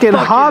fucking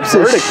hops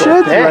as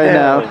shit right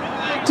now.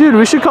 Dude,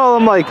 we should call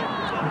him like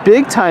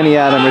Big Tiny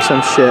Adam or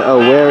some shit. Oh,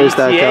 where is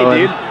that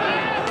going? Dude.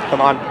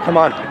 Come on, come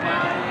on.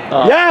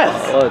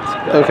 Yes!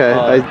 Let's go.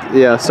 Okay,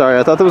 yeah, sorry,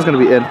 I thought that was gonna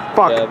be in.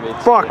 Fuck,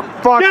 Yeah,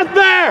 fuck. Get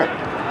there!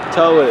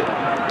 Tow it.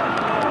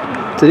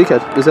 Did he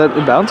catch? Is that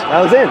in bounds?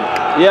 That was in.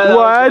 Yeah.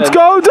 Let's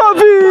go, Duffy!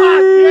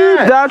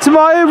 yes. That's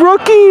my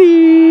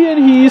rookie,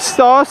 and he's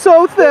so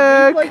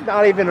thick. He's like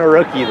not even a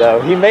rookie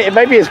though. It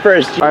might be his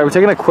first year. All right, we're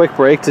taking a quick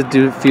break to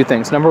do a few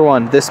things. Number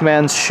one, this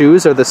man's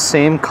shoes are the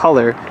same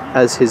color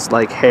as his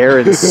like hair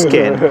and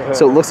skin,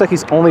 so it looks like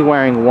he's only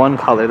wearing one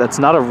color. That's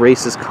not a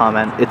racist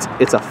comment.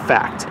 It's a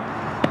fact.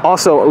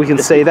 Also, we can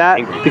say that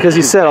because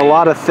he said a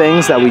lot of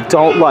things that we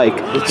don't like,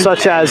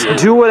 such as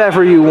do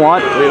whatever you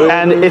want,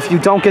 and if you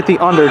don't get the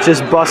under,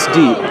 just bust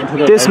deep.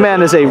 This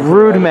man is a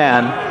rude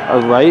man.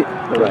 All right?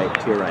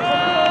 You're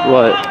right.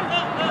 What?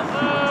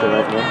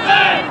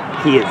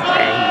 He is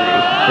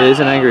angry. He is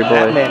an angry boy.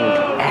 That man is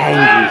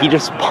angry. He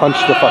just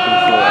punched the fucking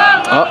floor.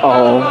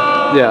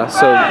 Uh-oh. Yeah,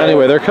 so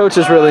anyway, their coach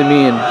is really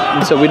mean,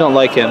 and so we don't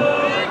like him.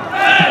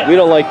 We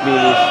don't like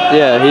meanies.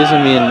 Yeah, he's a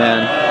mean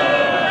man.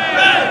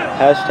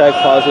 Hashtag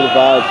positive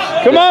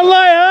vibes. Come on,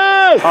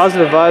 Lighthouse!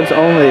 Positive vibes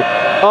only.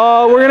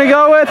 Oh, we're gonna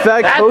go with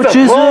that. That's coach the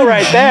is bull a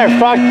right there.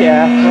 Fuck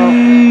yeah.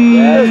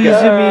 He's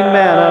a mean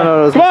man. I don't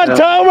know. Come on,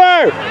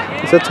 Tomer!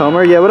 Is that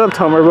Tomer? Yeah, what up,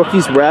 Tomer?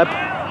 Rookie's rep.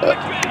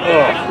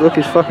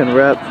 Rookie's fucking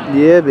rep.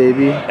 Yeah,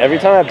 baby. Every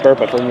time I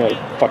burp, I feel like a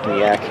fucking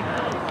yak.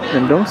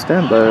 And don't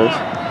stand by us.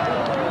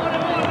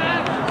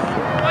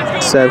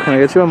 Seb, can I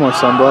get you on more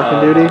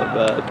sunblocking duty?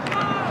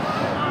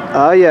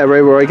 Oh yeah,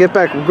 Ray Roy, get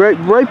back,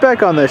 right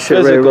back on that shit,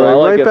 Physical, Ray Roy.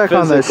 like Right back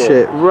on that physical.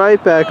 shit.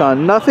 Right back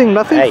on. Nothing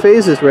Hey,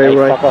 phases Ray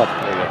Roy. Fuck off.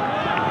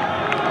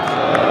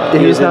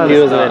 He wasn't in.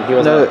 He wasn't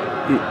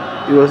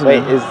He wasn't Wait,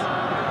 in. is...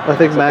 I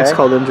think Max okay?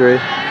 called injury.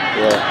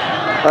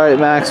 Yeah. All right,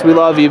 Max, we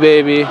love you,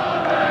 baby.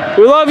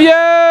 We love you.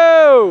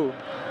 I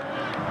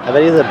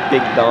bet he's a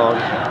big dog.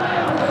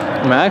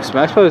 Max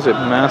probably is a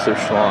massive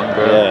schlong,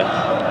 bro.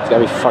 Yeah. It's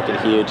gotta be fucking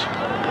huge.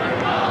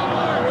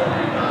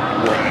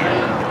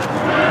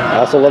 I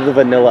also love the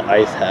Vanilla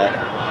Ice hat.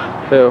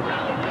 Who?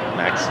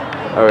 Max.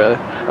 Oh really?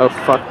 Oh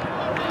fuck.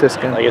 Disc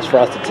skin. Like his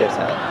Frosted Tips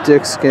hat.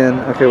 Dick skin.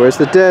 Okay, where's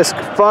the disc?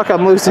 Fuck,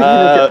 I'm losing.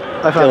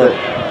 I found it.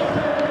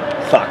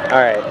 Fuck.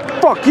 Alright.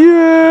 Fuck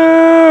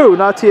you!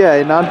 Not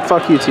TA. Not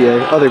fuck you,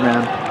 TA. Other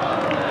man.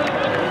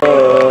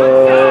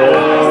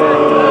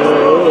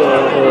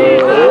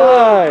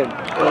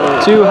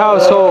 Two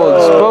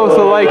households, both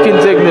alike in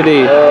dignity,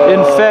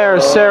 in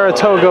fair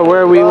Saratoga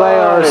where we lay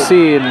our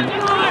scene.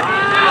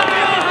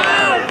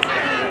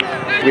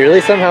 You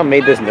really somehow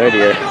made this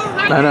nerdier.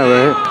 I know,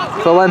 right?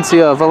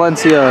 Valencia. Alright,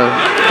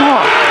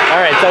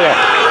 it's okay.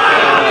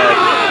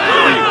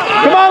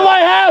 Come on,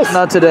 Lighthouse!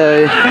 Not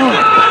today.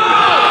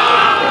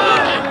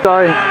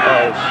 Sorry.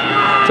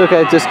 It's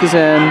okay, disc is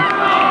in.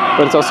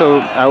 But it's also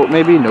out,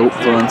 maybe? Nope,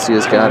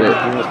 Valencia's got it.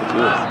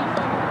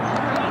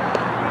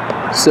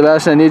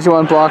 Sebastian, I need you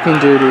on blocking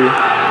duty.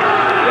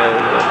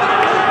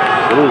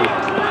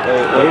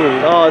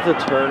 Oh, it's a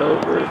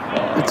turnover.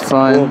 It's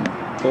fine.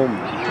 Boom.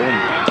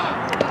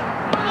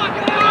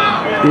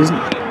 He's...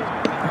 What the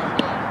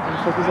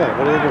fuck is that?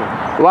 What are they doing?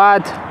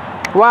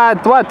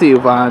 What do you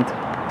want?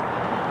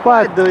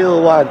 What? Do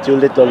you want, you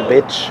little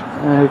bitch?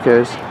 Who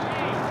cares?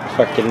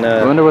 Fucking,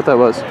 I wonder what that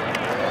was.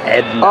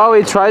 Edna. Oh,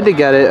 he tried to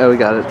get it. Oh, we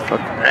got it. Fuck.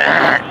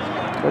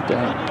 God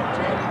damn it.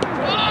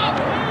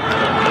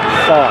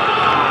 Fuck.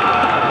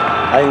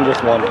 I think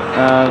just one.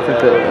 I think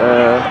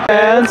that,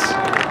 pants.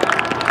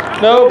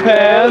 No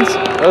pants.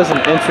 That was an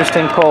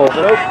interesting pull.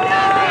 Nope.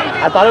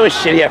 I thought it was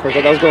shitty at first,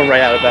 but that was going right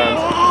out of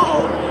bounds.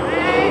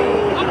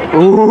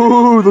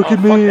 Ooh, look at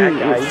Fuck me. that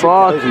guy.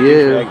 Fuck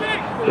you.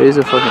 He's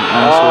a fucking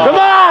asshole. Come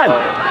on!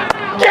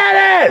 Get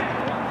it!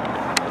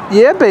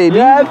 Yeah, baby.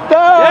 Yes,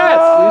 Yes!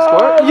 You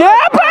scored?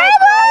 Yeah, baby!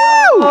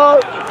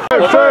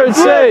 Hartford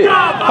State!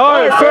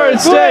 Hartford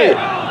State!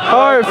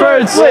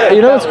 Hartford State!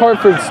 You know it's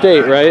Hartford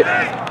State, right?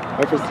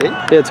 Hartford State?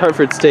 Yeah, it's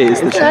Hartford State. Is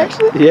the Is it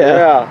actually?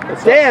 Yeah.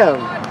 Damn!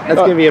 That's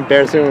gonna be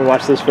embarrassing when we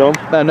watch this film.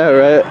 I know,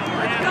 right?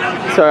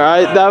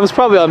 Sorry, that was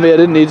probably on me. I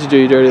didn't need to do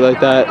you dirty like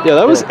that. Yeah,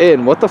 that was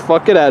in. What the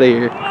fuck? Get out of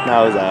here.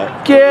 That was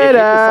out. Get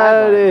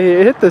out of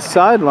here. Hit the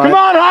sideline. Come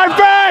on,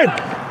 Hartford!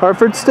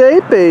 Hartford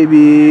State,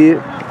 baby.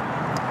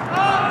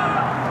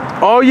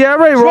 Oh, yeah,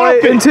 Ray Roy. Drop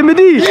it.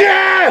 Intimidate.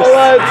 Yes!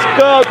 Let's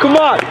go. Come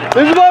on.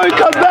 This is why we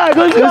come back.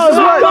 Let's This go. is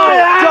what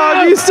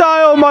doggy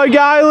style, my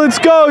guy. Let's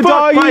go,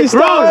 doggy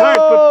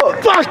style.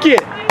 Fuck it!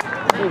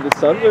 Dude, the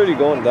sun's already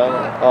going down.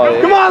 Oh,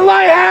 yeah. Come on,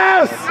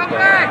 Lighthouse!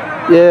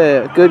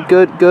 Yeah, good.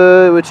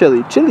 With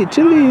Chili, Mr. Chili.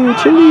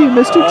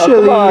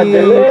 come on,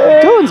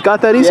 Dylan. Dylan's got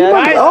that easy Yeah,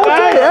 money all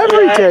day,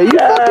 every day. You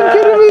fucking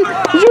kidding me?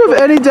 Did you have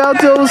any doubt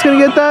Dylan was gonna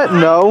get that?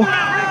 No.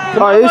 All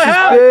right, this is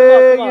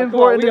big, Come on,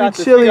 important we to got the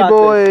this, Chili we got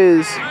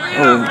boys.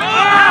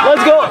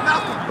 Let's go.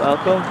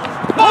 Welcome.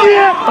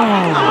 Yeah!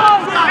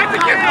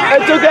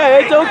 It's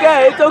okay. It's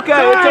okay. It's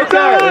okay. It's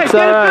okay. It's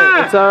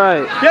alright. It's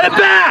alright. Get it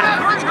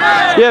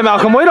back! Yeah,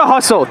 Malcolm, way to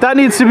hustle. That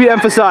needs to be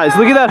emphasized.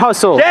 Look at that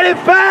hustle. Get it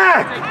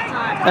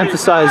back!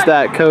 Emphasize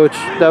that, coach.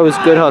 That was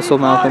good hustle,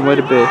 Malcolm. Way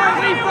to be. Let's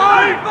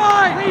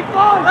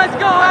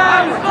go,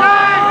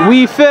 Alex!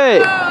 We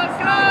fit.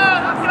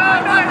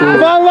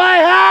 Come on,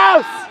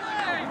 Lighthouse!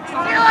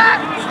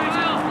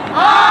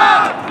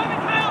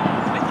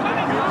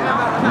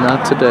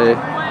 Not today.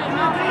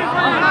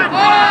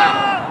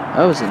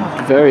 That was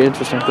a very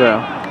interesting throw.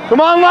 Come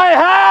on,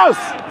 Lighthouse!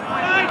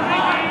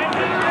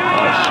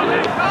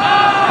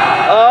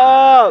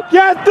 Oh,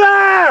 Get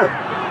there!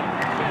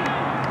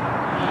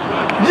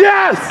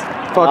 Yes!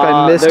 Fuck,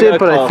 I missed they're it,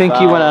 but gonna I call think he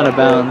foul, went out I of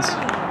think. bounds. Is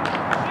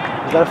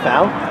that a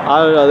foul?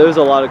 I don't know. There was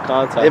a lot of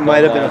contact. It might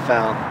on have been a that.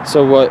 foul.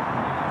 So what?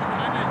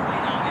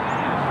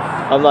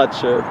 I'm not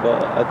sure,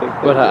 but I think.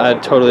 But I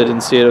totally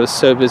didn't see it. I was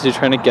so busy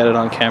trying to get it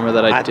on camera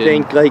that I didn't.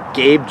 think like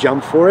Gabe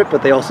jumped for it,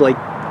 but they also like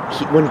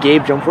when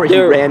Gabe jumped for it,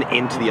 he ran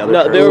into the other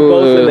No, person. they were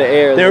both in the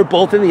air. They were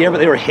both in the air, but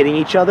they were hitting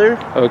each other.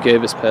 Oh,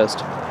 Gabe is pissed.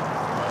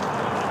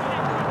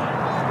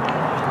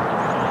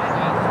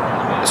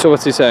 So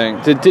what's he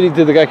saying? Did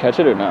the guy catch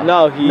it or not?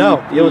 No,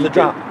 it was a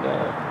drop. No.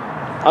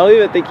 I don't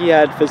even think he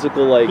had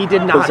physical like He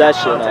did not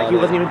possession have contact. on He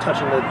it. wasn't even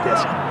touching the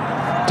disc.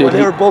 Did They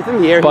he? were both in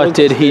the air. But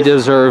did he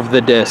deserve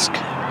the disc?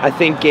 I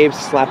think Gabe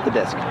slapped the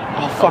disc.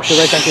 Oh fuck! They're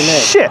right back in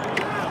there. Shit,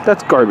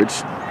 that's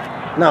garbage.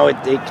 No, it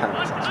kind of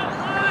makes sense.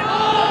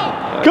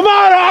 Come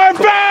on,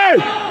 Hartford!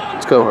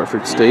 Let's go,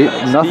 Hartford State.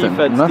 Nothing.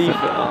 Defense, Nothing.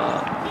 Defense.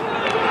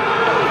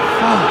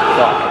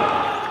 Fuck.